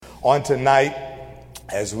On tonight,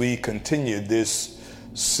 as we continue this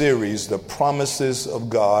series, The Promises of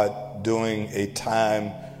God During a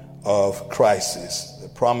Time of Crisis. The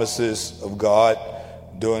Promises of God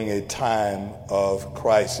During a Time of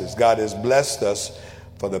Crisis. God has blessed us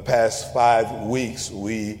for the past 5 weeks.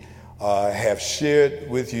 We have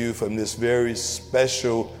shared with you from this very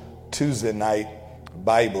special Tuesday night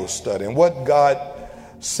Bible study. And what God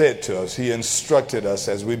said to us, He instructed us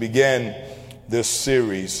as we began this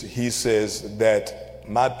series. He says that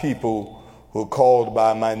my people who are called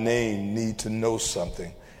by my name need to know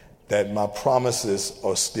something, that my promises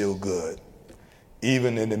are still good.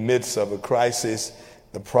 Even in the midst of a crisis,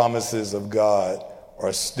 the promises of God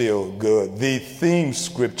are still good. The theme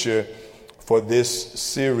scripture for this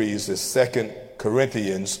series is 2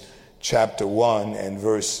 Corinthians chapter 1 and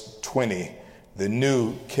verse 20, the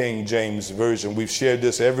New King James Version. We've shared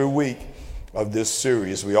this every week of this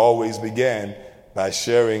series. We always began by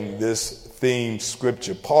sharing this theme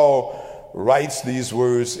scripture. Paul writes these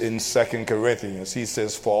words in 2 Corinthians. He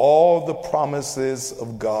says, "For all the promises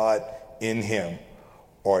of God in him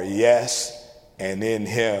are yes, and in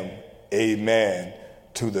him amen,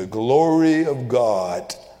 to the glory of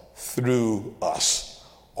God through us."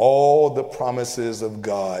 All the promises of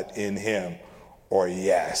God in him are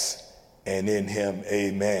yes, and in him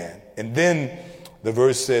amen. And then the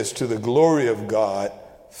verse says, to the glory of God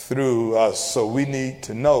through us. So we need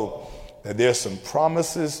to know that there's some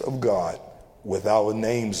promises of God with our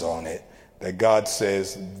names on it, that God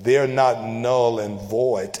says they're not null and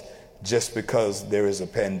void just because there is a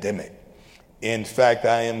pandemic. In fact,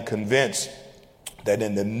 I am convinced that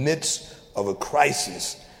in the midst of a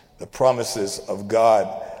crisis, the promises of God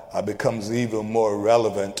becomes even more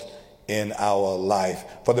relevant in our life.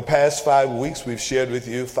 For the past 5 weeks, we've shared with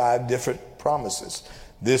you 5 different promises.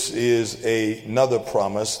 This is another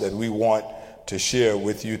promise that we want to share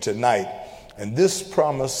with you tonight. And this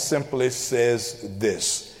promise simply says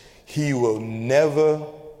this: He will never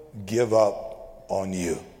give up on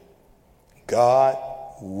you. God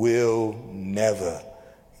will never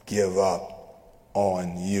give up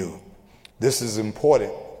on you. This is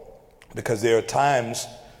important because there are times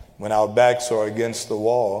when our backs are against the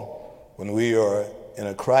wall, when we are in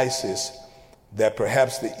a crisis, that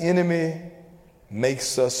perhaps the enemy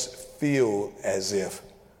makes us feel as if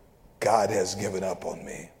God has given up on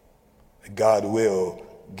me. God will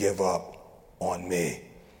give up on me.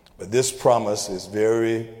 But this promise is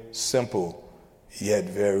very simple, yet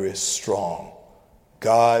very strong.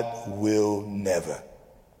 God will never,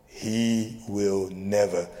 He will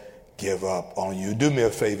never give up on you. Do me a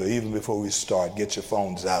favor, even before we start, get your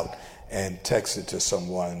phones out and text it to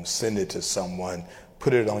someone, send it to someone,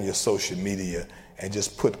 put it on your social media, and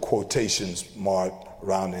just put quotations marked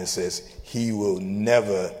around it and says, He will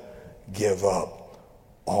never give up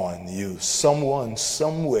on you. Someone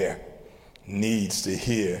somewhere needs to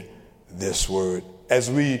hear this word.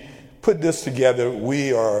 As we put this together,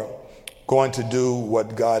 we are going to do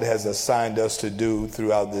what God has assigned us to do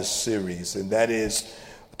throughout this series, and that is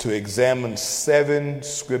to examine 7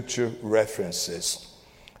 scripture references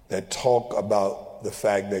that talk about the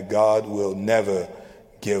fact that God will never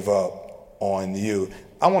give up on you.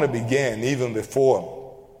 I want to begin, even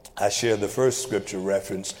before I share the first scripture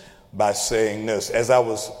reference, by saying this. As I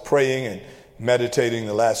was praying and meditating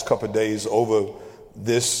the last couple of days over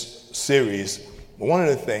this series, one of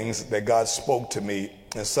the things that God spoke to me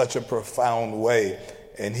in such a profound way,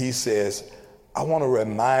 and He says, I want to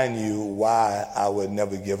remind you why I would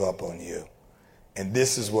never give up on you. And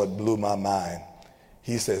this is what blew my mind.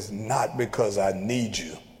 He says, not because I need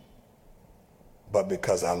you, but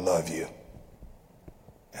because I love you.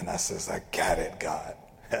 And I says, I got it, God.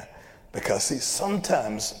 Because see,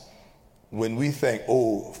 sometimes when we think,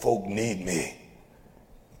 oh, folk need me,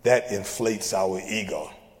 that inflates our ego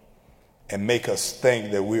and make us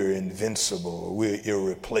think that we're invincible or we're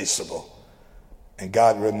irreplaceable. And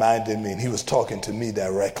God reminded me, and He was talking to me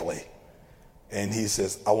directly. And He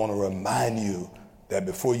says, I want to remind you that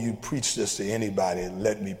before you preach this to anybody,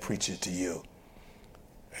 let me preach it to you.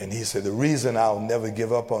 And He said, the reason I'll never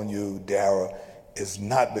give up on you, Dara, is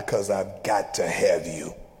not because I've got to have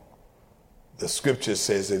you. The scripture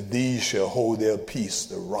says, if these shall hold their peace,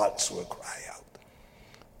 the rocks will cry out.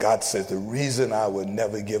 God says, the reason I will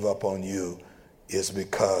never give up on you is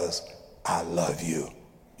because I love you.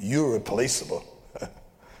 You're replaceable.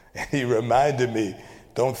 And He reminded me,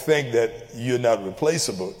 don't think that you're not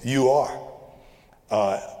replaceable. You are.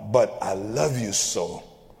 But I love you so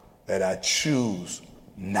that I choose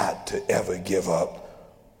not to ever give up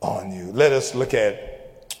on you. Let us look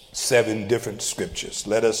at 7 different scriptures.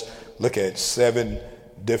 Let us look at 7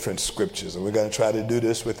 different scriptures. And we're going to try to do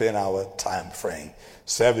this within our time frame.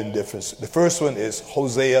 7 different. The first one is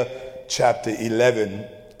Hosea chapter 11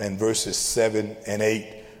 and verses 7 and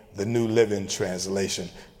 8, the New Living Translation.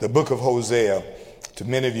 The book of Hosea, to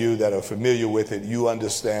many of you that are familiar with it, you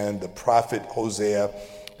understand the prophet Hosea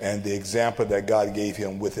and the example that God gave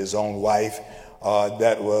him with his own wife.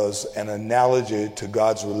 That was an analogy to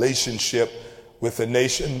God's relationship with the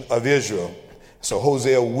nation of Israel. So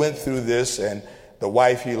Hosea went through this, and the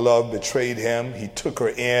wife he loved betrayed him. He took her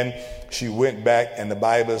in. She went back, and the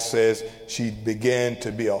Bible says she began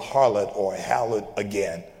to be a harlot or a harlot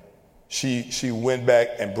again. She went back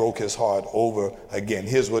and broke his heart over again.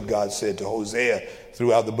 Here's what God said to Hosea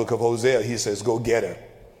throughout the book of Hosea. He says, go get her.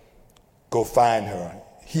 Go find her.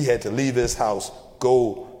 He had to leave his house,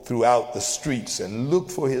 go throughout the streets and look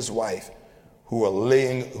for his wife who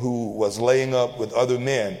was laying up with other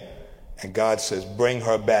men. And God says, bring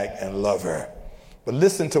her back and love her. But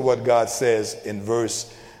listen to what God says in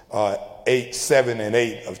verse 7 and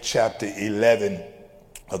 8 of chapter 11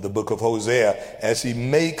 of the book of Hosea, as he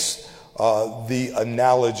makes the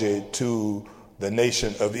analogy to the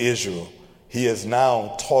nation of Israel. He is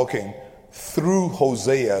now talking through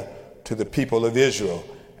Hosea to the people of Israel.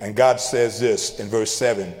 And God says this in verse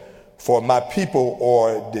 7, for my people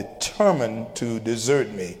are determined to desert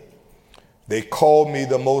me. They call me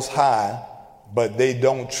the Most High, but they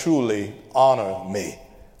don't truly honor me.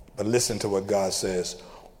 But listen to what God says.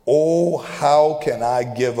 Oh, how can I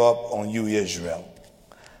give up on you, Israel?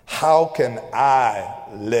 How can I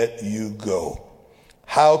let you go?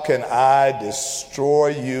 How can I destroy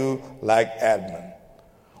you like Admon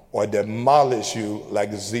or demolish you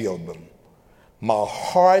like Zebulun? My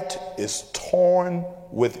heart is torn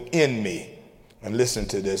within me. And listen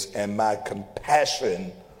to this. And my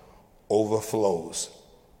compassion overflows.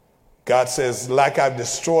 God says, like I've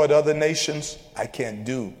destroyed other nations, I can't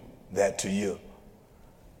do that to you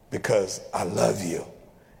because I love you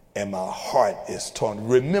and my heart is torn.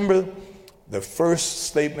 Remember, the first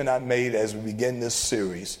statement I made as we began this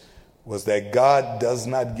series was that God does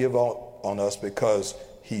not give up on us because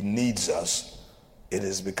he needs us. It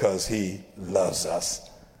is because he loves us.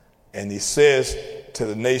 And he says to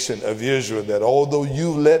the nation of Israel that although you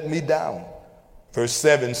let me down, verse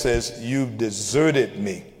 7 says, you've deserted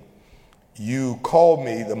me. You call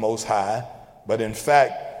me the Most High, but in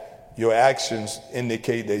fact, your actions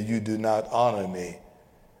indicate that you do not honor me.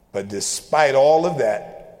 But despite all of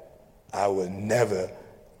that, I will never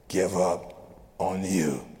give up on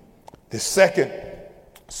you. The second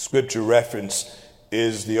scripture reference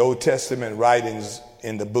is the Old Testament writings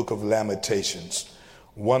in the book of Lamentations,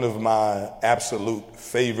 one of my absolute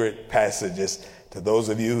favorite passages. To those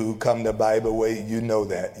of you who come the Bible way, you know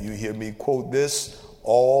that. You hear me quote this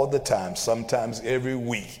all the time, sometimes every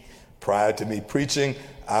week. Prior to me preaching,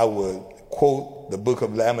 I would quote the book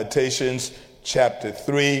of Lamentations, chapter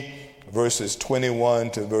 3, verses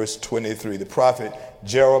 21 to verse 23. The prophet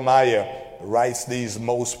Jeremiah writes these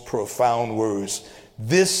most profound words.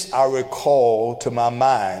 This I recall to my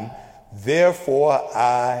mind, therefore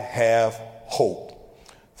I have hope.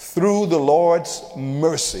 Through the Lord's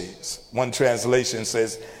mercies, one translation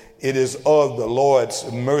says, it is of the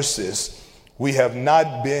Lord's mercies we have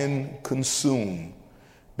not been consumed,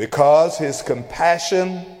 because his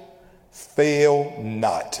compassion fail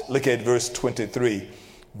not. Look at verse 23.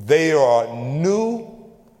 They are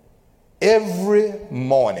new every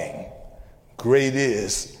morning. Great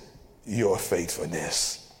is your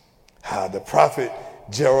faithfulness. The prophet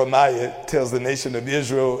Jeremiah tells the nation of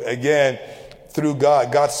Israel again through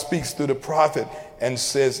God. God speaks through the prophet and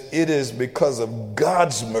says, it is because of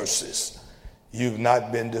God's mercies you've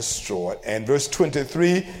not been destroyed. And verse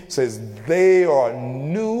 23 says, they are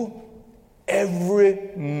new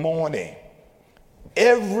every morning.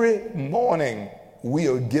 Every morning we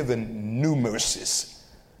are given new mercies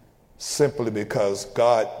simply because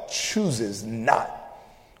God chooses not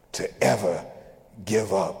to ever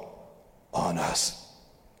give up on us.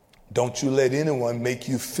 Don't you let anyone make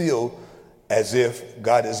you feel as if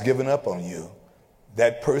God has given up on you.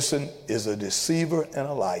 That person is a deceiver and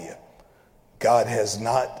a liar. God has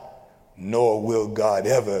not, nor will God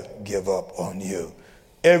ever give up on you.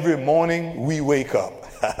 Every morning we wake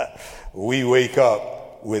up. We wake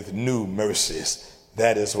up with new mercies.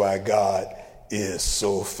 That is why God is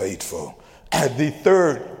so faithful. The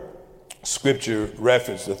third scripture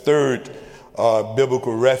reference, the third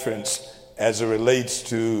biblical reference as it relates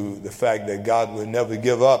to the fact that God will never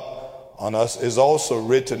give up on us is also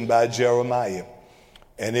written by Jeremiah.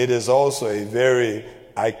 And it is also a very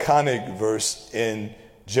iconic verse in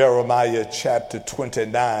Jeremiah chapter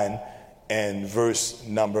 29 and verse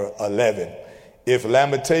number 11. if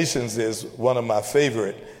Lamentations is one of my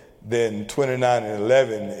favorite, then 29 and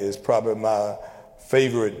 11 is probably my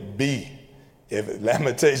favorite B. If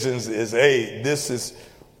Lamentations is A, this is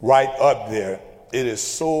right up there. It is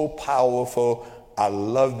so powerful. I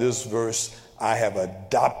love this verse. I have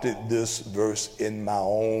adopted this verse in my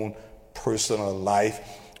own personal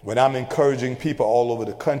life. When I'm encouraging people all over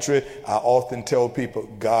the country, I often tell people,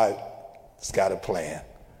 God's got a plan.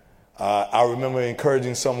 I remember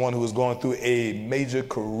encouraging someone who was going through a major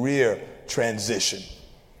career transition.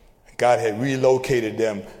 God had relocated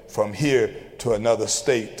them from here to another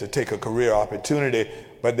state to take a career opportunity,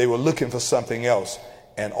 but they were looking for something else.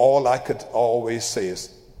 And all I could always say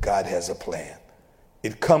is, God has a plan.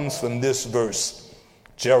 It comes from this verse,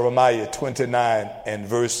 Jeremiah 29 and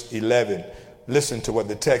verse 11. Listen to what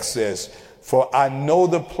the text says. For I know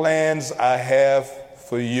the plans I have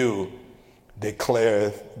for you,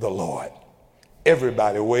 declareth the Lord.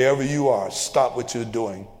 Everybody, wherever you are, stop what you're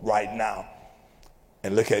doing right now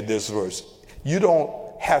and look at this verse. You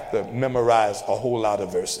don't have to memorize a whole lot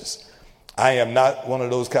of verses. I am not one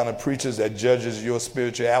of those kind of preachers that judges your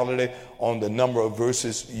spirituality on the number of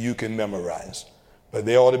verses you can memorize. But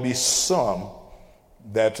there ought to be some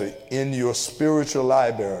that are in your spiritual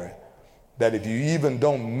library that if you even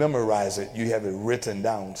don't memorize it, you have it written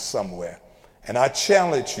down somewhere. And I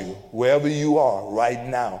challenge you, wherever you are right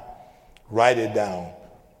now, write it down.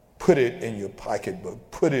 Put it in your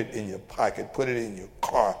pocketbook. Put it in your pocket. Put it in your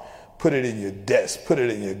car. Put it in your desk. Put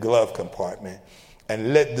it in your glove compartment.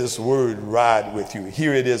 And let this word ride with you.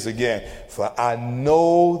 Here it is again. For I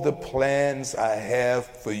know the plans I have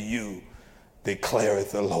for you,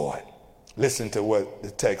 declareth the Lord. Listen to what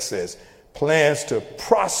the text says. Plans to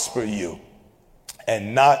prosper you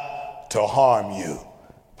and not to harm you.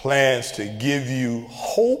 Plans to give you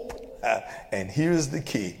hope, and here's the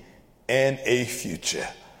key, and a future.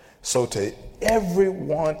 So to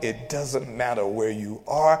everyone, it doesn't matter where you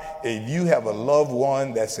are. If you have a loved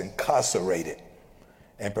one that's incarcerated,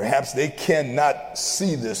 and perhaps they cannot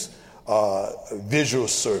see this visual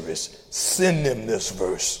service, send them this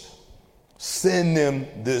verse. Send them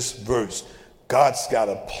this verse. God's got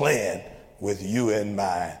a plan with you in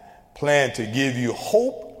mind. Plan to give you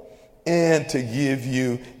hope and to give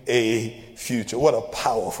you a future. What a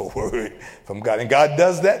powerful word from God. And God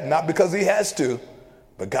does that not because he has to,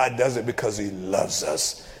 but God does it because he loves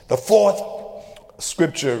us. The fourth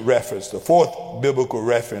scripture reference, the fourth biblical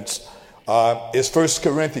reference is 1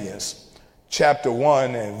 Corinthians chapter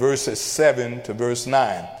 1 and verses 7 to verse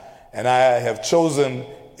 9. And I have chosen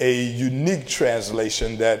a unique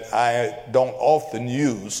translation that I don't often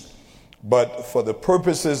use, but for the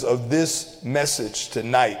purposes of this message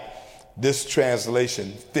tonight, this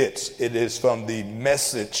translation fits. It is from the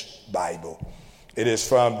Message Bible. It is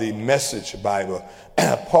from the Message Bible.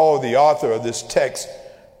 Paul, the author of this text,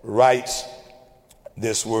 writes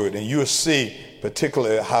this word, and you'll see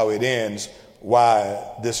particularly how it ends, why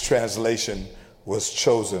this translation was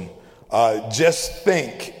chosen. Just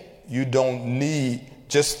think,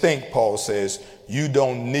 Paul says, you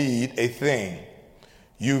don't need a thing.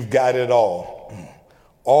 You've got it all.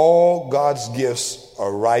 All God's gifts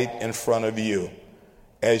are right in front of you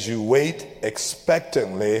as you wait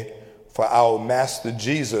expectantly for our Master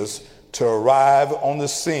Jesus to arrive on the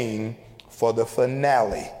scene for the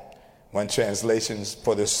finale. One translation is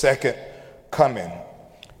for the second coming.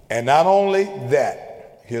 And not only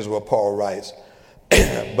that, here's what Paul writes,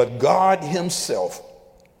 but God himself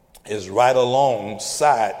is right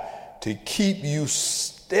alongside to keep you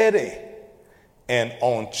steady and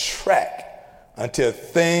on track until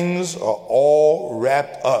things are all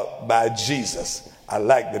wrapped up by Jesus. I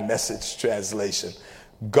like the Message translation.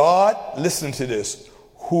 God, listen to this,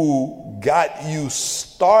 who got you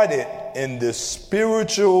started in this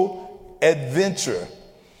spiritual adventure,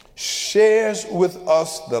 shares with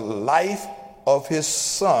us the life of his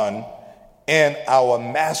Son and our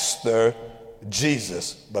Master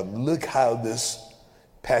Jesus. But look how this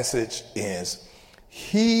passage ends.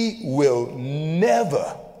 He will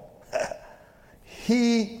never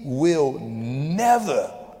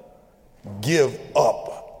give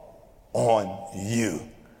up on you.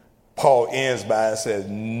 Paul ends by and says,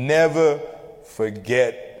 never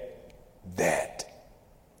forget that.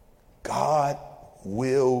 God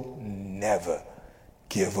will never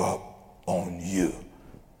give up on you.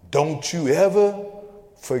 Don't you ever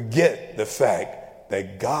forget the fact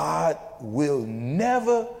that God will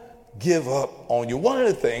never give up on you. One of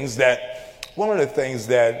the things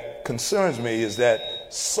that concerns me is that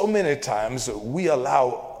so many times we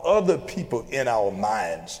allow other people in our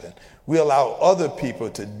minds, and we allow other people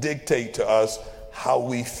to dictate to us how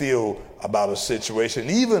we feel about a situation,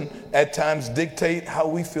 even at times dictate how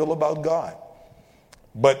we feel about God.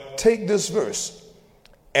 But take this verse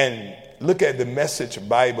and look at the Message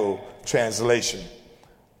Bible translation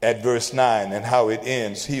at verse 9 and how it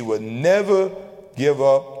ends. He will never give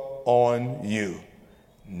up on you.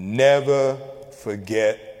 Never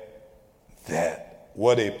forget that.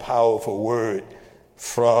 What a powerful word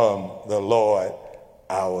from the Lord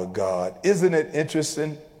our God. Isn't it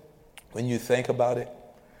interesting when you think about it,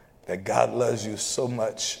 that God loves you so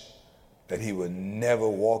much that he would never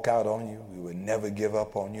walk out on you. He would never give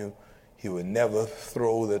up on you. He would never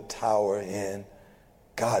throw the towel in.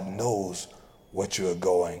 God knows what you're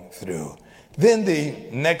going through. Then the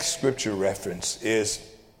next scripture reference is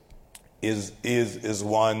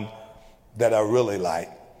one that I really like.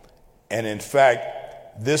 And in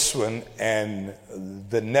fact, this one and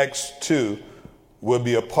the next two will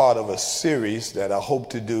be a part of a series that I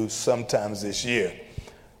hope to do sometimes this year.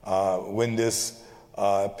 When this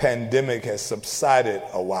pandemic has subsided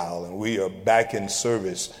a while and we are back in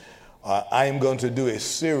service, I am going to do a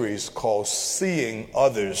series called Seeing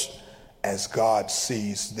Others as God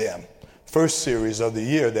Sees Them. First series of the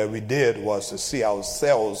year that we did was to see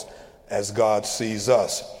ourselves as God sees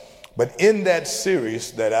us. But in that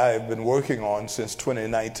series that I have been working on since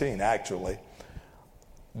 2019, actually,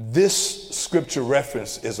 this scripture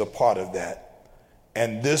reference is a part of that.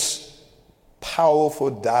 And this powerful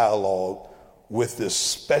dialogue with this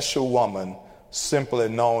special woman, simply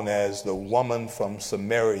known as the woman from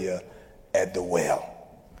Samaria at the well.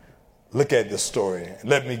 Look at the story.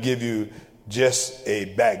 Let me give you just a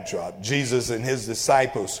backdrop. Jesus and his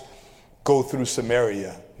disciples go through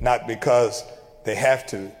Samaria, not because they have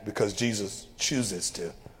to, because Jesus chooses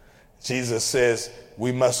to. Jesus says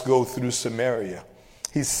we must go through Samaria.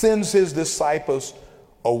 He sends his disciples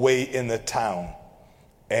away in the town,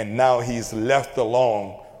 and now he's left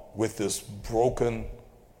alone with this broken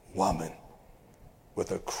woman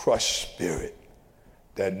with a crushed spirit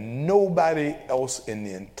that nobody else in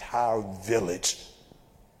the entire village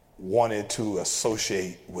wanted to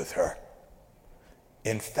associate with her.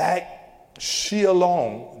 In fact, she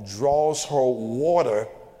alone draws her water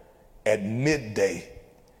at midday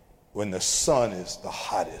when the sun is the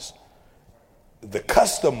hottest. The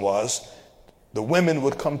custom was the women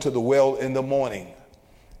would come to the well in the morning,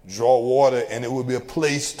 draw water, and it would be a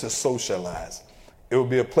place to socialize. It would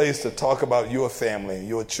be a place to talk about your family,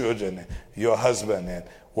 your children, your husband, and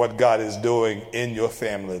what God is doing in your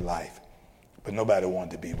family life. But nobody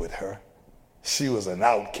wanted to be with her. She was an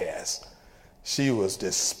outcast. She was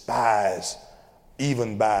despised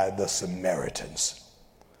even by the Samaritans.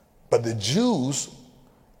 But the Jews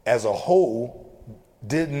as a whole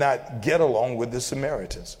did not get along with the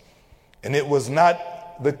Samaritans. And it was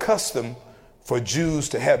not the custom for Jews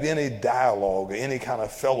to have any dialogue or any kind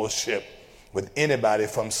of fellowship with anybody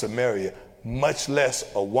from Samaria, much less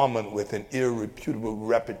a woman with an irreputable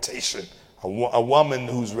reputation, a woman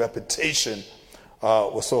whose reputation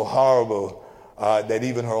was so horrible that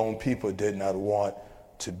even her own people did not want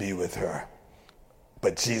to be with her.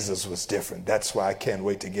 But Jesus was different. That's why I can't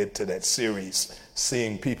wait to get to that series,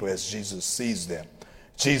 Seeing People as Jesus Sees Them.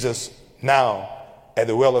 Jesus now at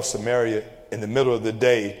the well of Samaria in the middle of the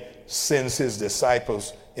day sends his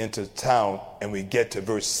disciples into town, and we get to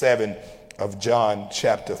verse 7 of John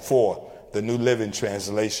chapter 4, the New Living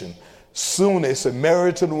Translation. Soon a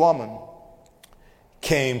Samaritan woman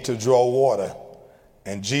came to draw water,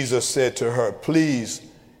 and Jesus said to her, "Please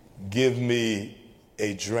give me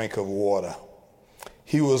a drink of water."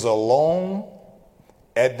 He was alone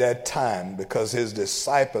at that time because his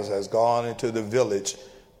disciples has gone into the village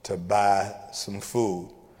to buy some food.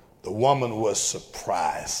 The woman was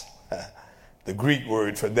surprised. The Greek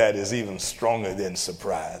word for that is even stronger than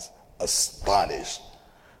surprise, astonished.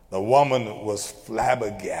 The woman was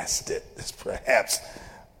flabbergasted, it's perhaps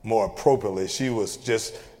more appropriately. She was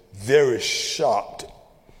just very shocked.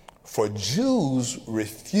 For Jews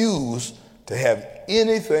refused to have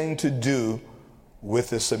anything to do with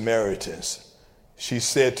the Samaritans. She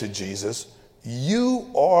said to Jesus,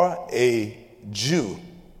 "You are a Jew,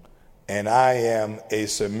 and I am a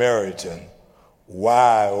Samaritan.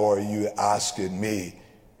 Why are you asking me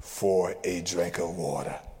for a drink of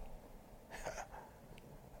water?"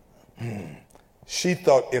 She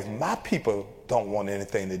thought, if my people don't want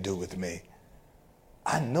anything to do with me,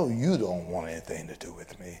 I know you don't want anything to do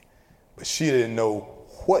with me. But she didn't know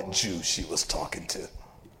what Jew she was talking to.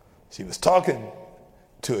 She was talking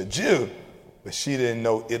to a Jew, but she didn't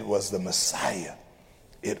know it was the Messiah.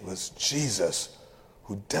 It was Jesus,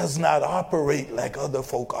 who does not operate like other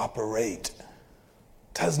folk operate,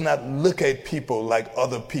 does not look at people like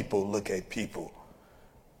other people look at people,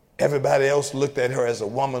 Everybody else looked at her as a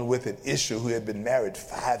woman with an issue who had been married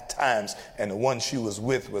 5 times, and the one she was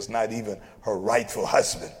with was not even her rightful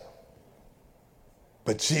husband.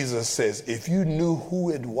 But Jesus says, if you knew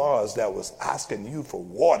who it was that was asking you for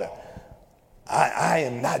water, I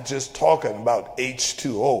am not just talking about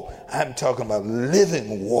H2O. I'm talking about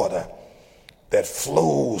living water that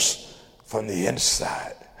flows from the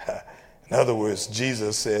inside. In other words,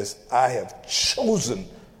 Jesus says, I have chosen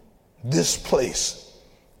this place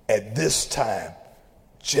at this time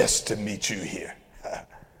just to meet you here.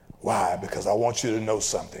 Why? Because I want you to know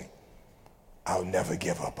something. I'll never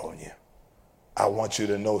give up on you. I want you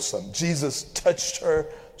to know something. Jesus touched her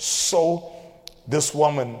so this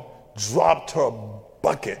woman dropped her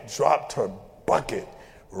bucket,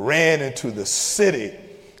 ran into the city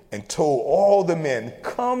and told all the men,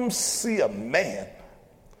 come see a man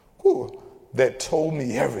that told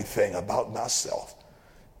me everything about myself.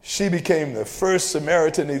 She became the first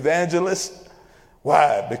Samaritan evangelist.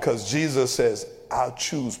 Why? Because Jesus says, I'll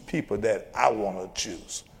choose people that I want to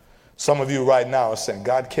choose. Some of you right now are saying,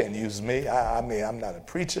 God can't use me. I mean, I'm not a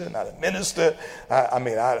preacher, not a minister.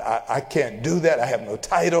 I can't do that. I have no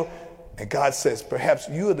title. And God says, perhaps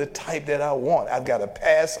you're the type that I want. I've got a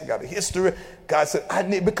past. I've got a history. God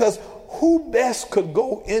said, because who best could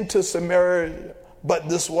go into Samaria but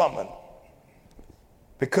this woman?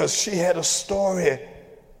 Because she had a story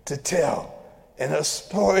to tell. And her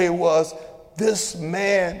story was, this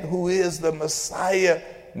man who is the Messiah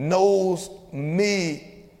knows me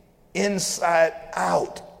inside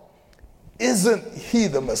out. Isn't he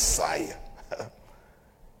the Messiah?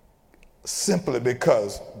 Simply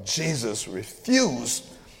because Jesus refused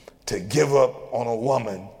to give up on a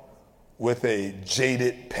woman with a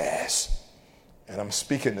jaded past. And I'm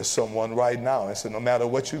speaking to someone right now and say, no matter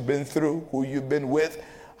what you've been through, who you've been with,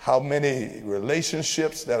 how many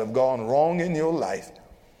relationships that have gone wrong in your life,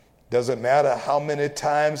 doesn't matter how many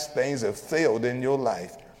times things have failed in your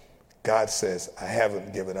life, God says, I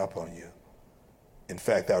haven't given up on you. In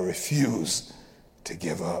fact, I refuse to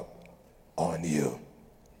give up on you.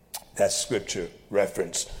 That's scripture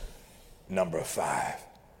reference number 5.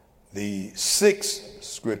 The 6th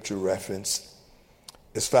scripture reference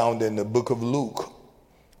is found in the book of Luke,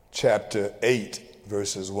 chapter 8,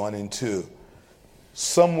 verses 1 and 2.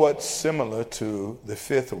 Somewhat similar to the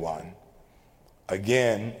 5th one,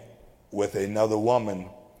 again with another woman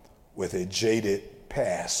with a jaded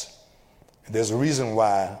past. There's a reason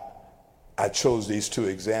why I chose these 2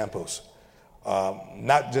 examples.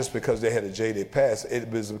 Not just because they had a jaded past, it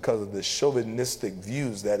was because of the chauvinistic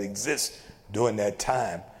views that exist during that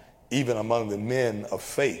time, even among the men of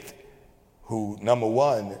faith, who, number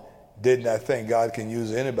one, did not think God can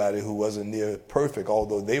use anybody who wasn't near perfect,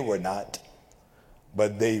 although they were not.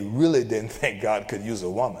 But they really didn't think God could use a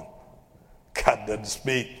woman. God doesn't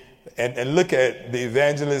speak. And look at the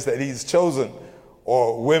evangelists that he's chosen,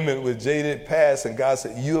 or women with jaded past, and God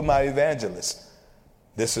said, you are my evangelist.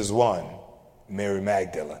 This is one, Mary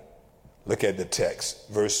Magdalene. Look at the text,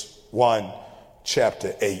 verse 1,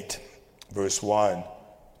 chapter 8. Verse 1,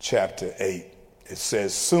 chapter 8. It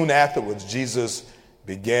says, soon afterwards, Jesus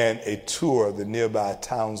began a tour of the nearby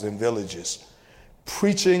towns and villages,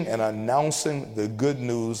 preaching and announcing the good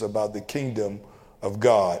news about the kingdom of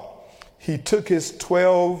God. He took his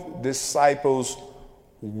 12 disciples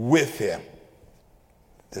with him.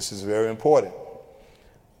 This is very important.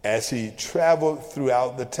 As he traveled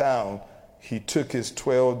throughout the town, he took his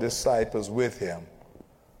 12 disciples with him.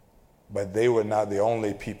 But they were not the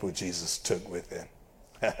only people Jesus took with him.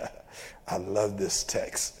 I love this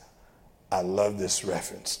text. I love this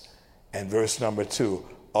reference. And verse number 2,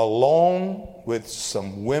 along with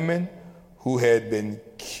some women who had been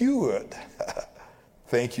cured,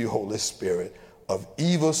 thank you, Holy Spirit, of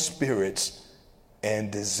evil spirits and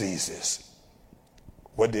diseases.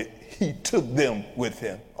 He took them with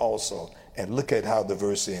him also. And look at how the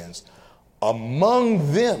verse ends.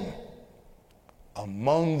 Among them,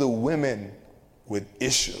 among the women with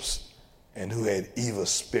issues and who had evil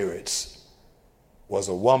spirits, was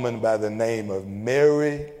a woman by the name of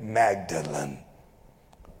Mary Magdalene,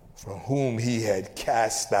 from whom he had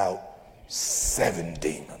cast out 7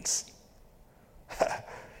 demons.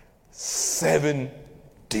 7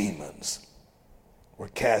 demons were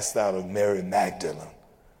cast out of Mary Magdalene.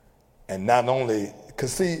 And not only,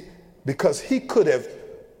 because he could have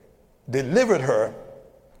delivered her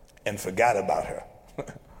and forgot about her.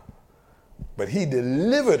 But he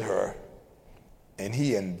delivered her and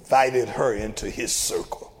he invited her into his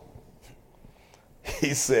circle.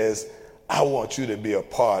 He says, I want you to be a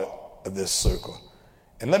part of this circle.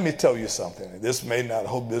 And let me tell you something. This may not,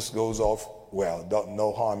 hope this goes off well.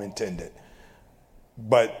 No harm intended.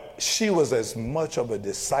 but she was as much of a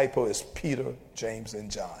disciple as Peter, James, and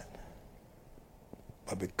John.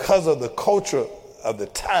 But because of the culture of the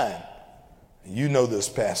time, you know this,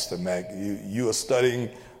 Pastor Mac, you are studying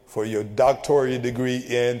for your doctoral degree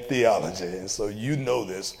in theology, and so you know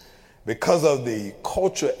this. Because of the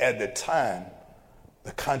culture at the time,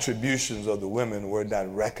 the contributions of the women were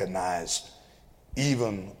not recognized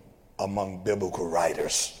even among biblical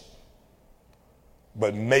writers.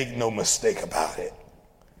 But make no mistake about it,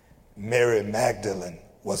 Mary Magdalene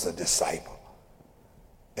was a disciple.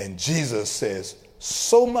 And Jesus says,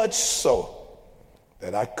 so much so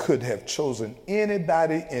that I could have chosen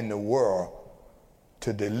anybody in the world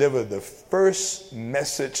to deliver the first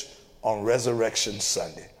message on Resurrection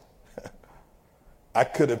Sunday. I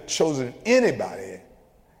could have chosen anybody.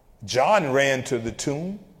 John ran to the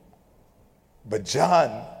tomb, but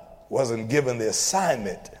John wasn't given the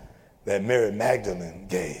assignment that Mary Magdalene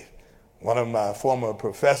gave. One of my former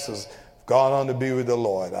professors, gone on to be with the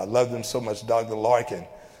Lord, I loved him so much, Dr. Larkin,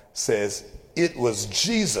 says, it was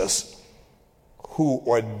Jesus who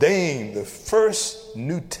ordained the first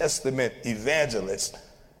New Testament evangelist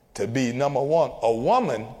to be, number one, a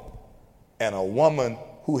woman, and a woman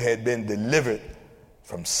who had been delivered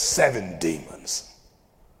from 7 demons.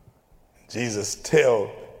 Jesus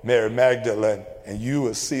tell Mary Magdalene, and you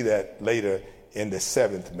will see that later in the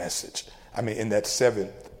 7th message. In that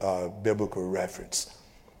 7th biblical reference.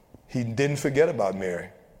 He didn't forget about Mary.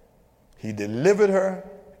 He delivered her,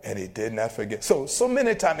 and he did not forget. So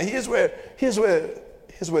many times, here's where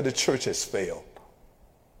the church has failed.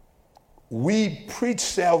 We preach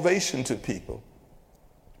salvation to people,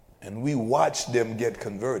 and we watch them get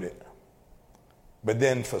converted. But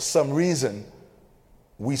then for some reason,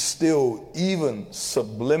 we still, even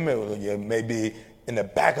subliminally, maybe in the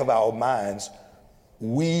back of our minds,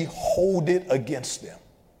 we hold it against them,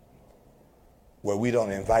 where we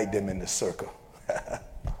don't invite them in the circle.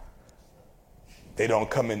 They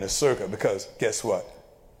don't come in the circle because guess what?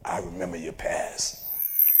 I remember your past.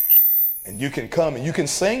 And you can come and you can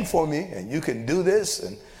sing for me and you can do this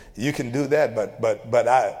and you can do that, but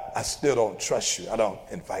I still don't trust you. I don't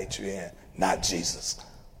invite you in. Not Jesus.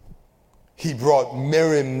 He brought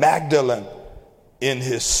Mary Magdalene in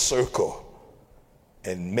his circle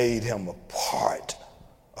and made him a part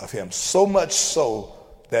of him. So much so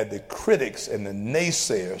that the critics and the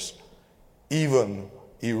naysayers even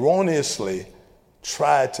erroneously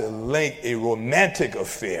tried to link a romantic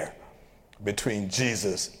affair between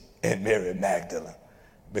Jesus and Mary Magdalene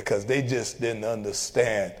because they just didn't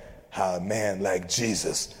understand how a man like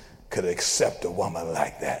Jesus could accept a woman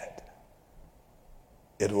like that.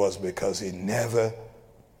 It was because he never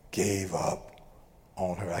gave up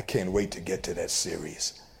on her. I can't wait to get to that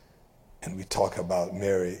series. And we talk about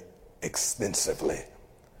Mary extensively.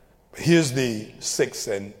 But here's the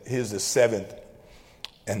 6th and here's the 7th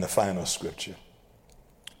and the final scripture.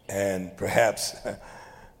 And perhaps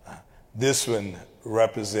this one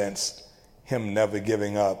represents him never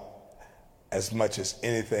giving up as much as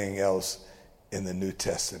anything else in the New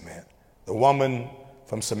Testament. The woman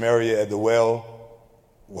from Samaria at the well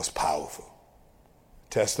was powerful.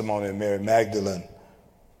 Testimony of Mary Magdalene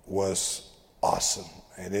was awesome,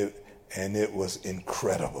 and it was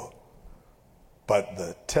incredible. But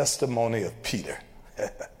the testimony of Peter,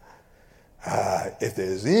 if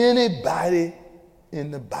there's anybody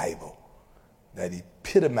in the Bible that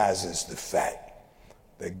epitomizes the fact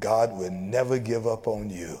that God will never give up on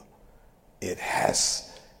you, it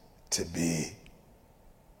has to be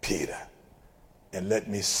Peter. And let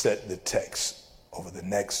me set the text over the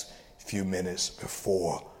next few minutes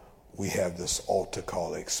before we have this altar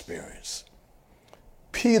call experience.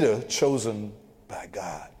 Peter, chosen by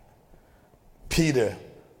God. Peter,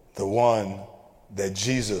 the one that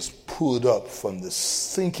Jesus pulled up from the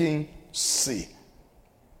sinking sea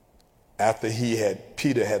after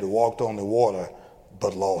Peter had walked on the water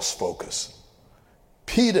but lost focus.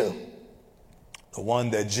 Peter, the one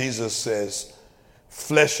that Jesus says,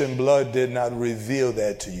 flesh and blood did not reveal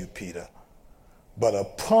that to you, Peter. But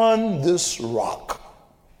upon this rock,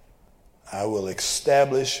 I will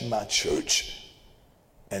establish my church,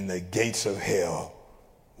 and the gates of hell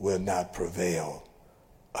will not prevail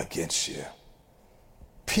against you.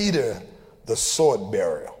 Peter, the sword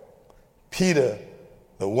bearer. Peter,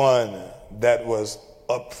 the one that was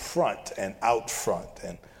up front and out front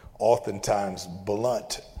and oftentimes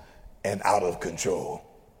blunt and out of control.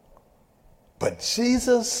 But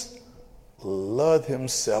Jesus loved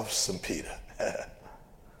himself some Peter.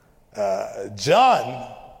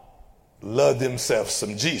 John loved himself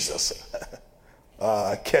some Jesus.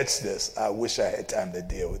 Catch this. I wish I had time to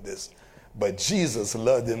deal with this. But Jesus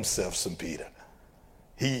loved himself some Peter.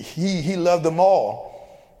 He loved them all,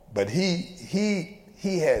 but he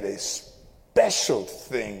had a special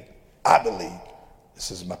thing, I believe.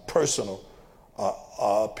 This is my personal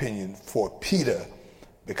opinion for Peter,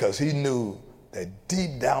 because he knew that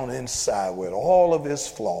deep down inside, with all of his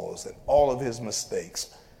flaws and all of his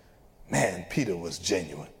mistakes, man, Peter was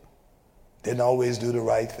genuine. Didn't always do the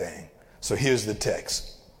right thing. So here's the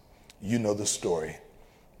text. You know the story.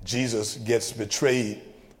 Jesus gets betrayed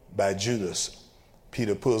by Judas.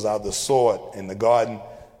 Peter pulls out the sword in the garden,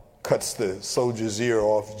 cuts the soldier's ear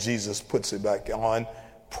off. Jesus puts it back on.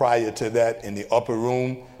 Prior to that, in the upper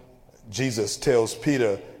room, Jesus tells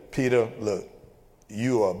Peter, look,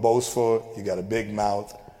 you are boastful, you got a big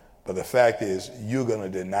mouth, but the fact is, you're going to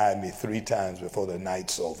deny me 3 times before the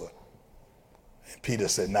night's over. And Peter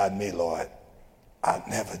said, not me, Lord. I'll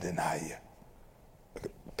never deny you.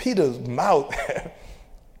 Peter's mouth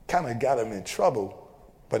kind of got him in trouble,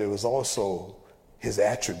 but it was also his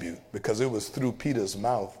attribute, because it was through Peter's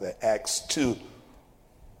mouth that Acts 2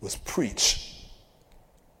 was preached.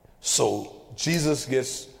 So Jesus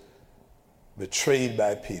gets betrayed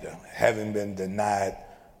by Peter, having been denied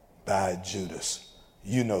by Judas.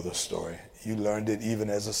 You know the story. You learned it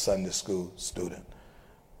even as a Sunday school student.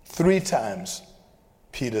 3 times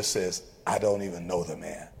Peter says, I don't even know the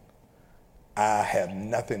man. I have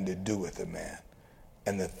nothing to do with the man.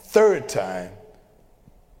 And the 3rd time,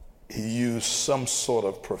 he used some sort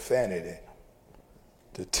of profanity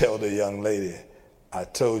to tell the young lady, I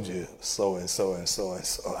told you so and so and so and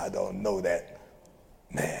so. I don't know that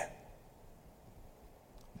man.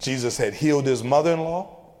 Jesus had healed his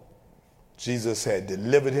mother-in-law. Jesus had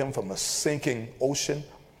delivered him from a sinking ocean.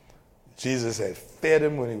 Jesus had fed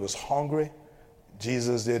him when he was hungry.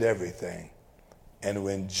 Jesus did everything. And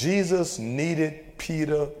when Jesus needed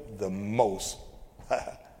Peter the most,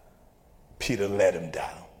 Peter let him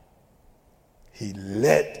down. He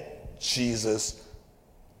let Jesus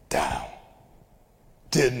down.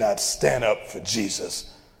 Did not stand up for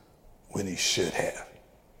Jesus when he should have.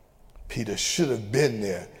 Peter should have been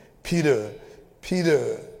there. Peter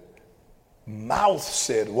mouth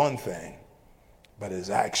said one thing, but his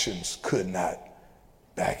actions could not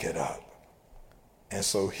back it up. And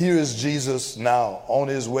so here is Jesus now on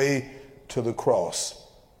his way to the cross.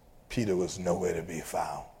 Peter was nowhere to be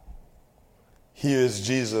found. Here is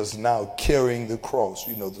Jesus now carrying the cross.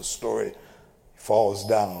 You know the story. He falls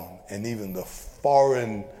down, and even the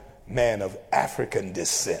foreign man of African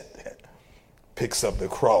descent picks up the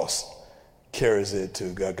cross, carries it to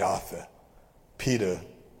Golgotha. Peter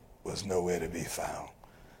was nowhere to be found.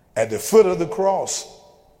 At the foot of the cross,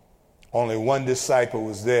 only one disciple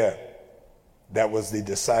was there. That was the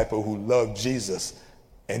disciple who loved Jesus.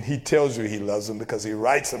 And he tells you he loves him because he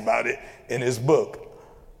writes about it in his book,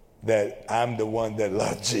 that I'm the one that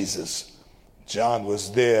loved Jesus. John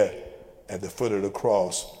was there at the foot of the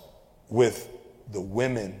cross with the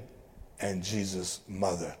women and Jesus'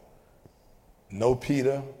 mother. No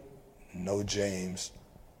Peter, no James,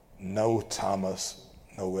 no Thomas,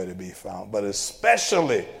 nowhere to be found. But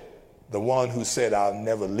especially the one who said, I'll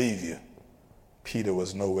never leave you. Peter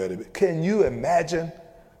was nowhere to be. Can you imagine?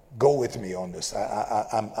 Go with me on this.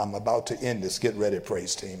 I'm about to end this. Get ready,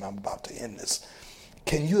 praise team. I'm about to end this.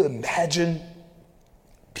 Can you imagine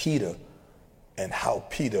Peter and how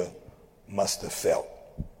Peter must have felt?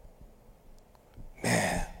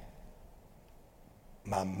 Man,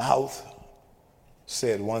 my mouth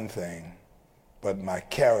said one thing, but my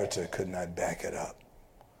character could not back it up.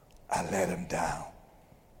 I let him down.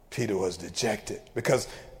 Peter was dejected because,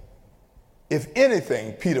 if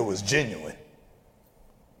anything, Peter was genuine.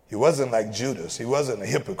 He wasn't like Judas. He wasn't a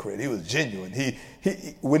hypocrite. He was genuine. He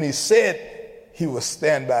when he said he would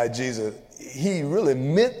stand by Jesus, he really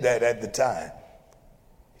meant that at the time.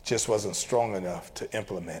 He just wasn't strong enough to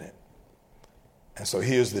implement it. And so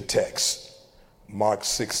here's the text, Mark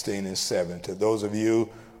 16:7. To those of you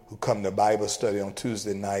who come to Bible study on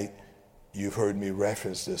Tuesday night, you've heard me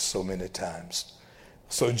reference this so many times.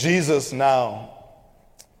 So Jesus now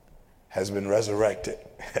has been resurrected.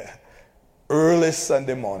 Early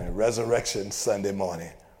Sunday morning, Resurrection Sunday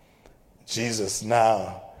morning, Jesus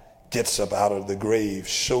now gets up out of the grave,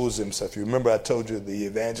 shows himself. You remember I told you the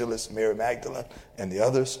evangelist, Mary Magdalene, and the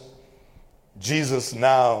others? Jesus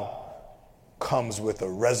now comes with a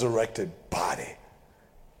resurrected body.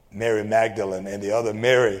 Mary Magdalene and the other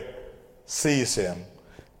Mary sees him.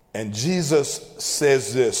 And Jesus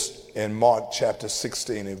says this in Mark chapter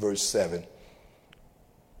 16 and verse 7.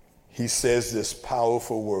 He says this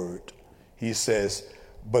powerful word. He says,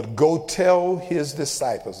 but go tell his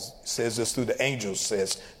disciples, says this through the angels,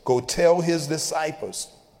 says, go tell his disciples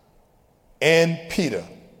and Peter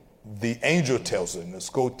the angel tells him, let's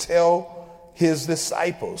go tell his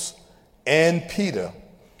disciples and Peter,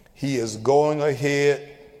 he is going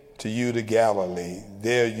ahead to you to Galilee.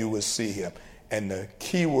 There you will see him. And the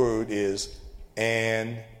key word is,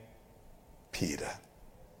 and Peter.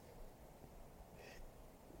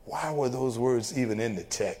 Why were those words even in the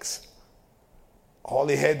text? All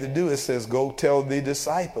he had to do is says, go tell the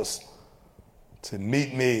disciples to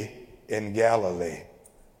meet me in Galilee.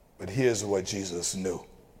 But here's what Jesus knew.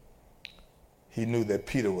 He knew that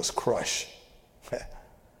Peter was crushed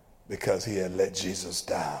because he had let Jesus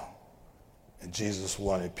down. And Jesus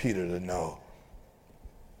wanted Peter to know,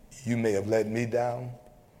 you may have let me down,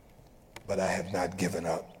 but I have not given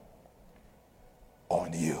up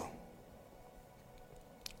on you.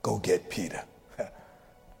 Go get Peter.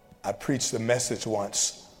 I preached a message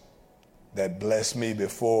once that blessed me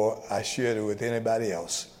before I shared it with anybody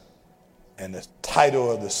else. And the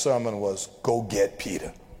title of the sermon was, Go Get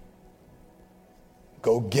Peter.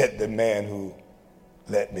 Go get the man who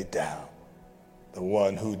let me down, the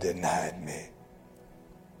one who denied me.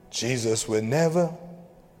 Jesus will never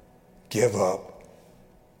give up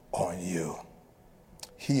on you.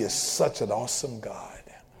 He is such an awesome God.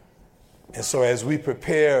 And so as we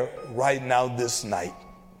prepare right now this night,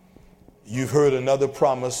 you've heard another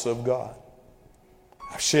promise of God.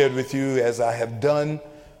 I've shared with you, as I have done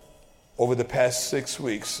over the past 6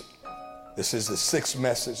 weeks. This is the sixth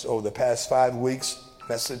message over the past 5 weeks,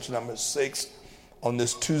 message number 6 on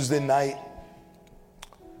this Tuesday night,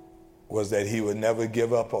 was that he would never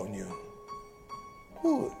give up on you.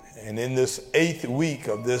 Ooh. And in this 8th week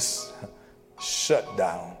of this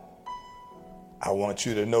shutdown, I want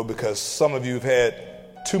you to know, because some of you have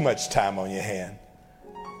had too much time on your hand.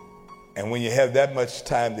 And when you have that much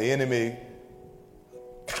time, the enemy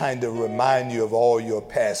kind of remind you of all your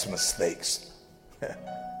past mistakes.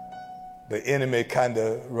 The enemy kind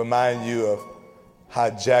of remind you of how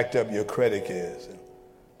jacked up your credit is, and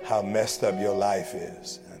how messed up your life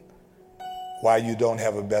is, and why you don't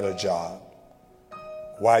have a better job,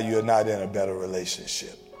 why you're not in a better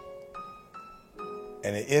relationship.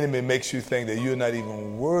 And the enemy makes you think that you're not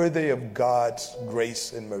even worthy of God's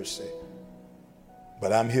grace and mercy.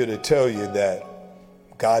 But I'm here to tell you that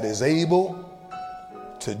God is able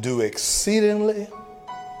to do exceedingly,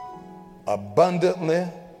 abundantly,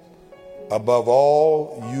 above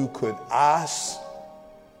all you could ask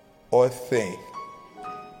or think,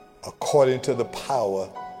 according to the power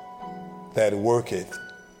that worketh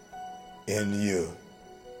in you.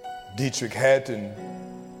 Dietrich Haddon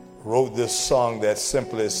wrote this song that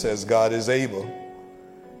simply says, God is able.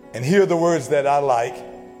 And here are the words that I like.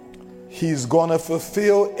 He's going to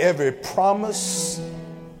fulfill every promise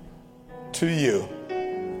to you.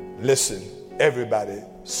 Listen, everybody,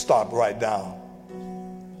 stop right down.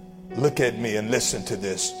 Look at me and listen to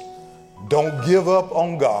this. Don't give up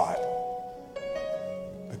on God,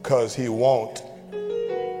 because he won't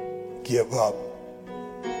give up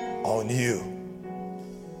on you.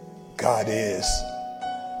 God is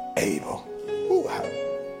able. Ooh,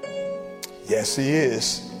 yes, he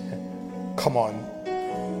is. Come on.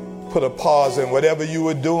 Put a pause in whatever you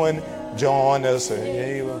were doing. Join us.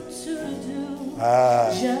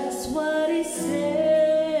 Just what he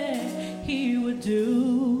said he would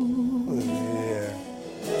do. Yeah.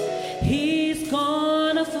 He's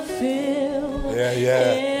gonna fulfill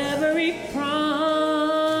every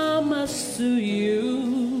promise to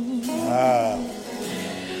you.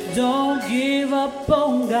 Don't give up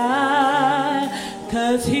on God,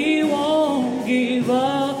 'cause he won't give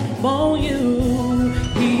up on you.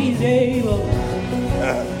 He's able.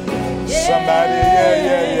 Somebody,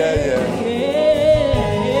 yeah.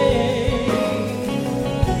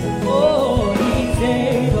 Oh, he's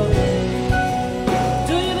able.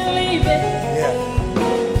 Do you believe it? Yeah.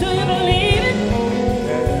 Do you believe it?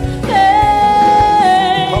 Yeah.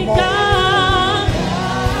 Hey, Come on. God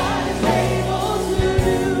is able to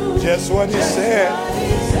do Just what he said. what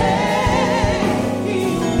he said he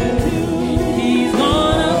will do. He's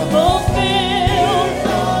gonna fulfill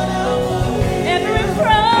every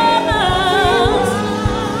promise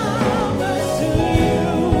to you.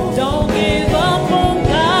 Don't give up on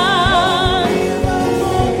God,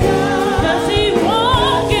 'cause he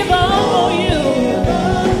won't give up on you.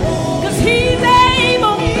 'Cause he's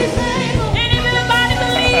able. Anybody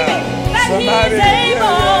believe that Somebody, he's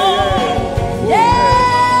able? Yes.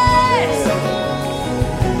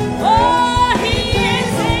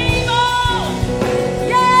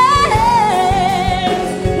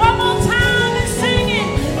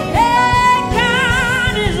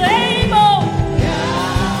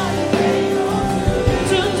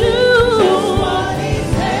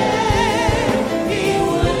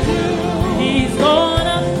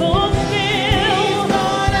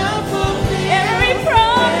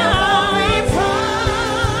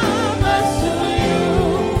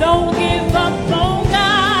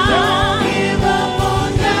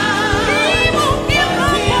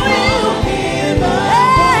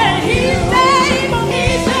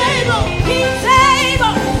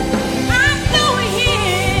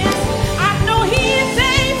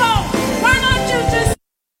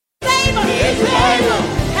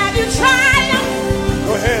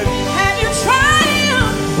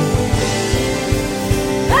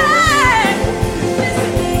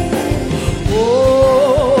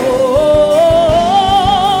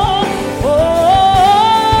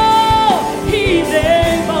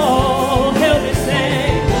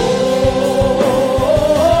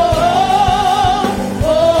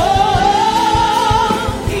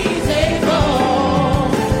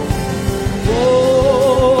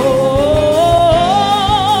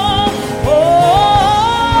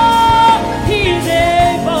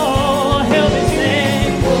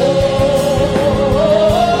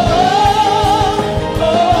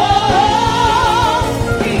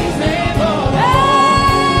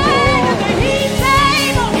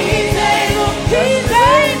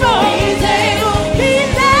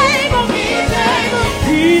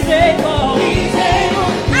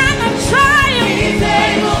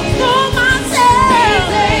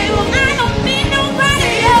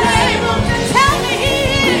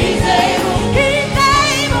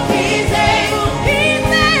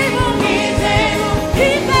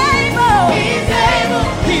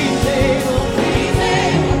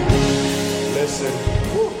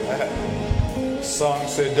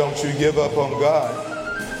 want you to give up on God,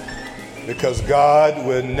 because God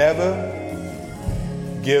will never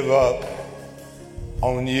give up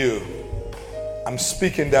on you. I'm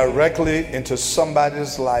speaking directly into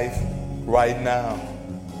somebody's life right now.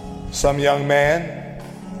 Some young man,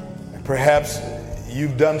 perhaps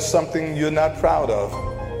you've done something you're not proud of.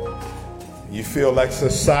 You feel like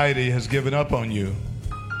society has given up on you.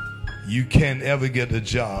 You can't ever get a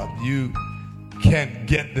job. You can't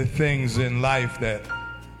get the things in life that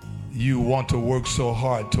you want to work so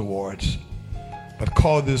hard towards. But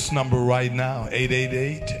call this number right now,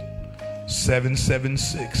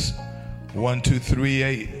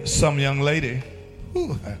 888-776-1238. Some young lady,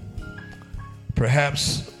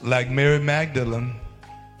 perhaps like Mary Magdalene,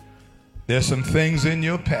 there's some things in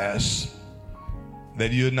your past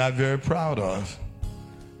that you're not very proud of.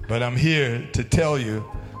 But I'm here to tell you,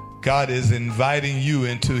 God is inviting you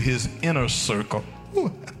into his inner circle.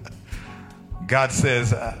 God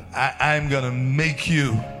says, I'm going to make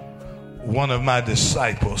you one of my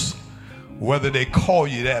disciples, whether they call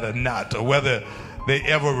you that or not, or whether they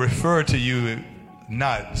ever refer to you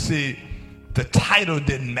not. See, the title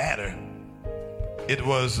didn't matter. It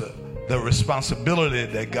was the responsibility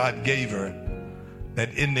that God gave her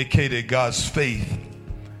that indicated God's faith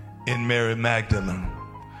in Mary Magdalene.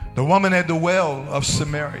 The woman at the well of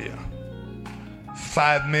Samaria,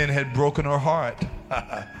 5 men had broken her heart.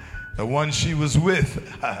 The one she was with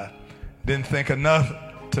didn't think enough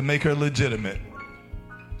to make her legitimate.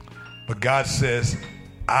 But God says,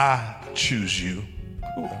 I choose you.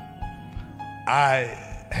 I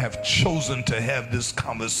have chosen to have this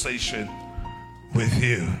conversation with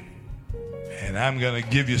you. And I'm going to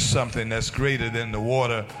give you something that's greater than the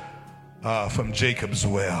water from Jacob's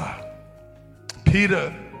well.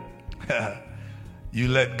 Peter, you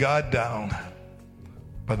let God down,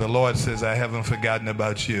 but the Lord says, I haven't forgotten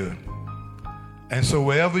about you. And so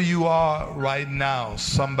wherever you are right now,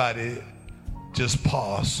 somebody just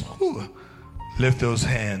pause. Lift those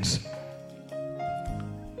hands.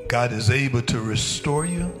 God is able to restore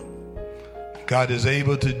you. God is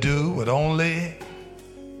able to do what only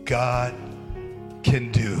God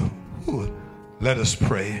can do. Let us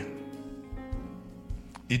pray.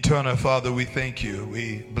 Eternal Father, we thank you.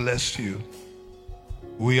 We bless you.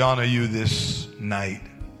 We honor you this night.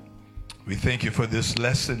 We thank you for this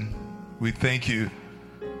lesson. We thank you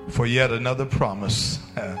for yet another promise.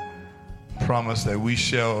 Promise that we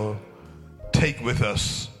shall take with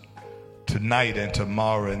us tonight and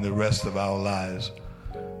tomorrow and the rest of our lives.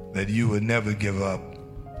 That you would never give up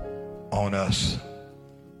on us.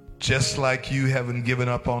 Just like you haven't given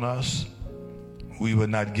up on us, we will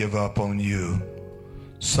not give up on you.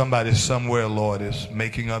 Somebody somewhere, Lord, is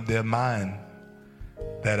making up their mind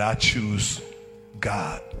that I choose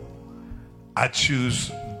God. I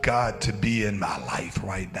choose God to be in my life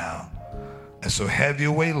right now. And so have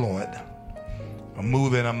your way, Lord.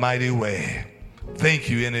 Move in a mighty way. Thank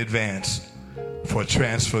you in advance for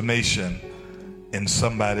transformation in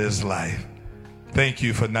somebody's life. Thank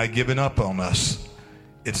you for not giving up on us.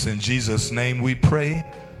 It's in Jesus' name we pray.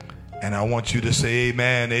 And I want you to say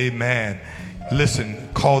amen, amen. Listen,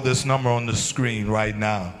 call this number on the screen right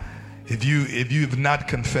now. If you've not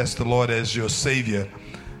confessed the Lord as your Savior,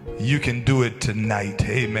 you can do it tonight.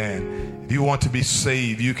 Amen. If you want to be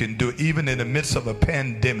saved, you can do it. Even in the midst of a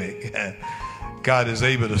pandemic, God is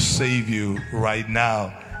able to save you right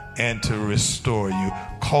now and to restore you.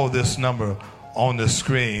 Call this number on the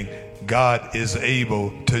screen. God is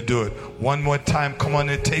able to do it. One more time. Come on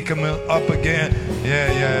and take him up again. Yeah.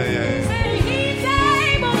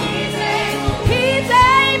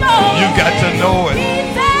 You got to know it.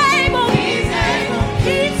 He's able.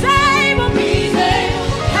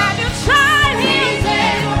 Have you tried him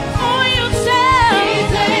for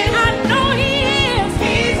yourself? I know he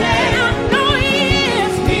is. I know he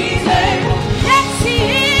is. Yes, he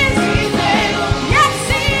is. Yes,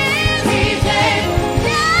 he is.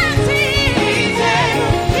 Yes, he is.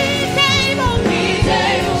 He's able.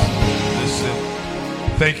 Listen,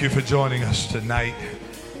 thank you for joining us tonight.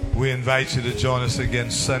 We invite you to join us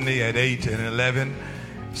again Sunday at 8 and 11.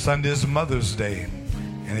 Sunday is Mother's Day.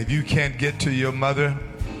 And if you can't get to your mother,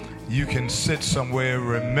 you can sit somewhere,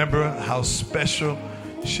 remember how special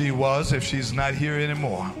she was if she's not here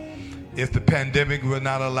anymore. If the pandemic will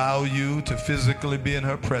not allow you to physically be in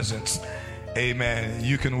her presence, amen,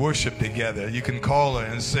 you can worship together. You can call her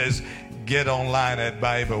and says, get online at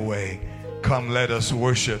Bible Way. Come, let us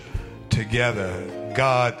worship together.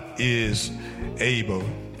 God is able.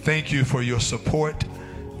 Thank you for your support.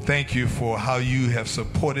 Thank you for how you have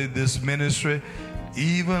supported this ministry.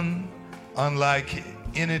 Even unlike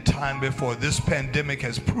any time before, this pandemic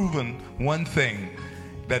has proven one thing,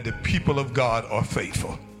 that the people of God are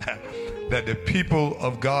faithful. That the people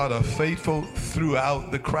of God are faithful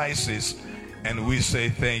throughout the crisis. And we say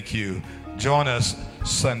thank you. Join us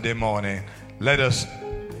Sunday morning. Let us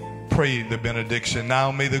pray the benediction. Now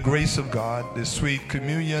may the grace of God, the sweet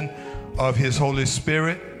communion of his Holy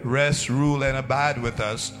Spirit, rest, rule, and abide with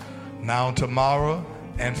us now, tomorrow,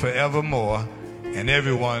 and forevermore. And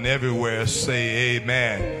everyone everywhere say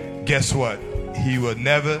amen. Guess what? He will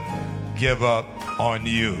never give up on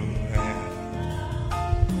you.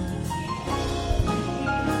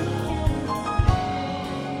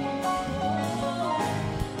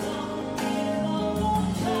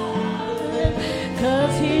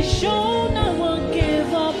 Cause he sure not will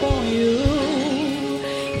give up on you.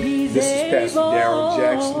 He's This is Pastor able. Darrell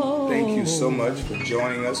Jackson. Thank you so much for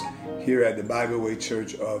joining us here at the Bible Way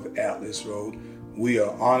Church of Atlas Road. We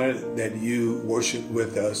are honored that you worship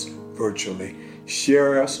with us virtually.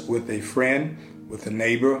 Share us with a friend, with a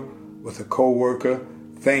neighbor, with a co-worker.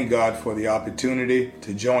 Thank God for the opportunity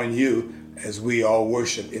to join you as we all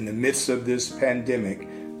worship. In the midst of this pandemic,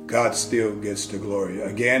 God still gets the glory.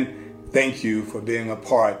 Again, thank you for being a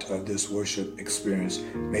part of this worship experience.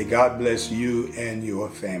 May God bless you and your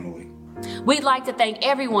family. We'd like to thank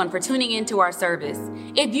everyone for tuning into our service.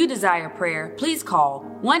 If you desire prayer, please call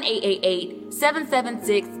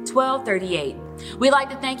 1-888-776-1238. We'd like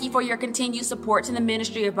to thank you for your continued support to the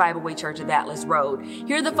ministry of Bible Way Church of Atlas Road.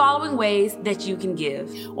 Here are the following ways that you can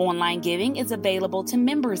give. Online giving is available to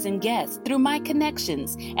members and guests through My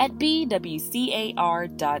Connections at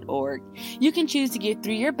bwcar.org. You can choose to give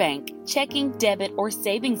through your bank, checking, debit, or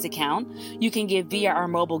savings account. You can give via our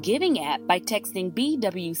mobile giving app by texting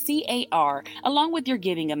BWCAR along with your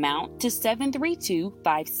giving amount to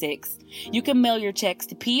 73256. You can mail your checks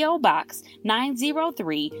to P.O. Box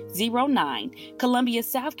 90309, Columbia,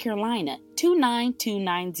 South Carolina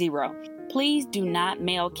 29290. Please do not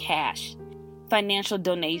mail cash. Financial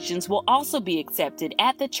donations will also be accepted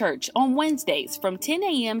at the church on Wednesdays from 10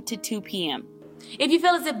 a.m. to 2 p.m. If you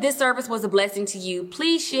feel as if this service was a blessing to you,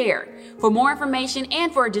 please share. For more information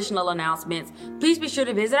and for additional announcements, please be sure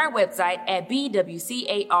to visit our website at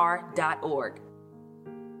bwcar.org.